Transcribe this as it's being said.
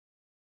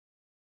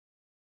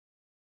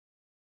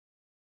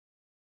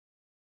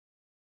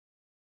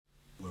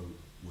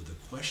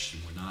question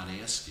we're not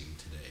asking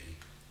today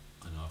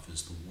enough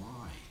is the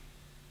why.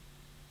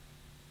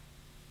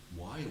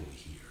 Why are we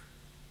here?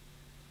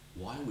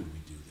 Why would we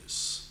do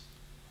this?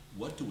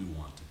 What do we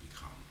want to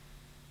become?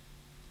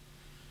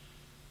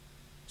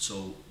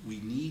 So we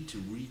need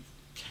to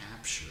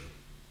recapture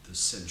the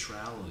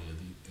centrality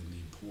and the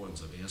importance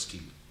of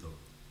asking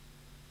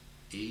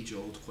the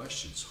age-old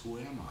questions. Who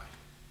am I?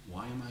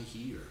 Why am I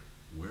here?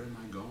 Where am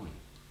I going?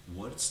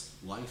 What's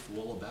life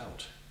all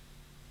about?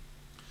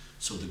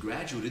 So the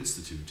Graduate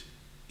Institute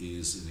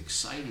is an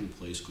exciting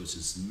place because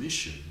its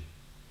mission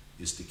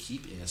is to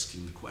keep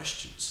asking the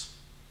questions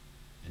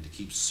and to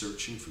keep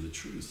searching for the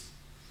truth.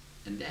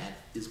 And that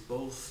is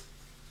both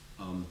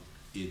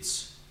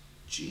its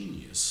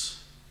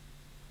genius,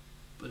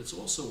 but it's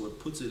also what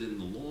puts it in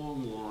the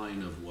long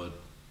line of what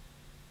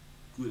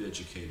good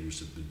educators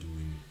have been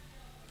doing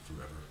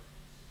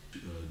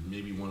forever.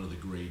 Maybe one of the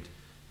great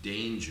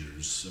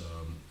dangers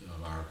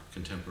of our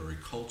contemporary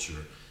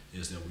culture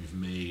is that we've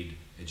made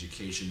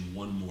education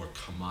one more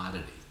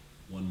commodity,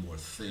 one more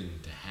thing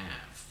to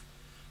have.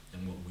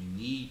 And what we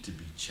need to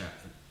be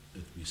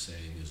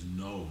saying is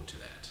no to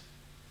that.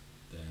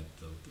 That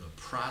the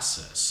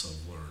process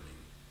of learning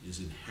is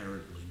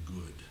inherently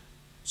good.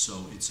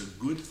 So it's a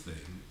good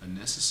thing, a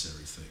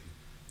necessary thing,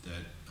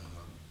 that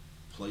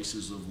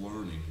places of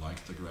learning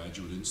like the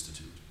Graduate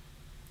Institute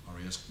are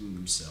asking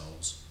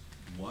themselves,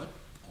 what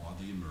are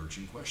the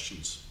emerging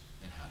questions?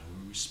 And how do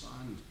we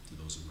respond to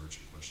those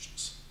emerging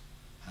questions?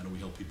 How do we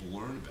help people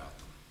learn about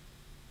them?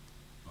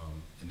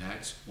 And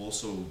that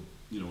also,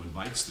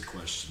 invites the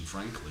question,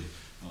 frankly,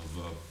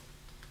 of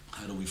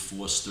how do we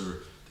foster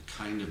the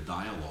kind of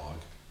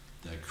dialogue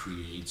that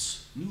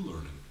creates new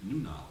learning, new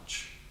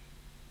knowledge.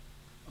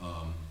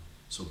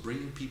 So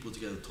bringing people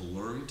together to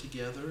learn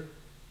together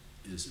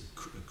is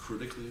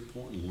critically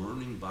important.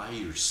 Learning by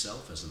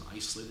yourself as an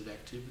isolated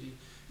activity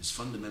is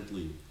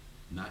fundamentally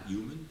not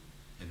human,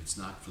 and it's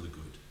not for the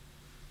good.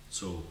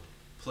 So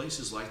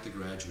places like the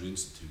Graduate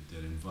Institute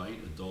that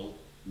invite adult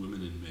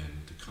women and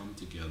men to come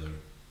together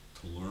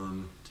to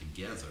learn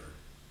together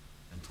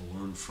and to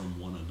learn from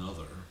one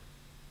another,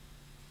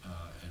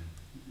 and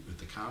with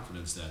the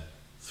confidence that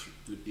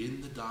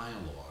in the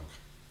dialogue,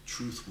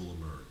 truth will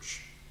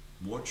emerge.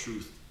 More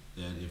truth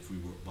than if we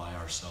were by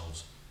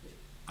ourselves,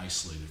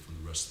 isolated from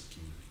the rest of the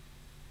community.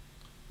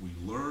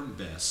 We learn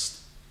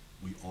best,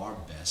 we are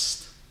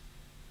best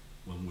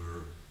when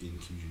we're in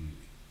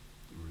community.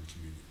 We're in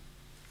community.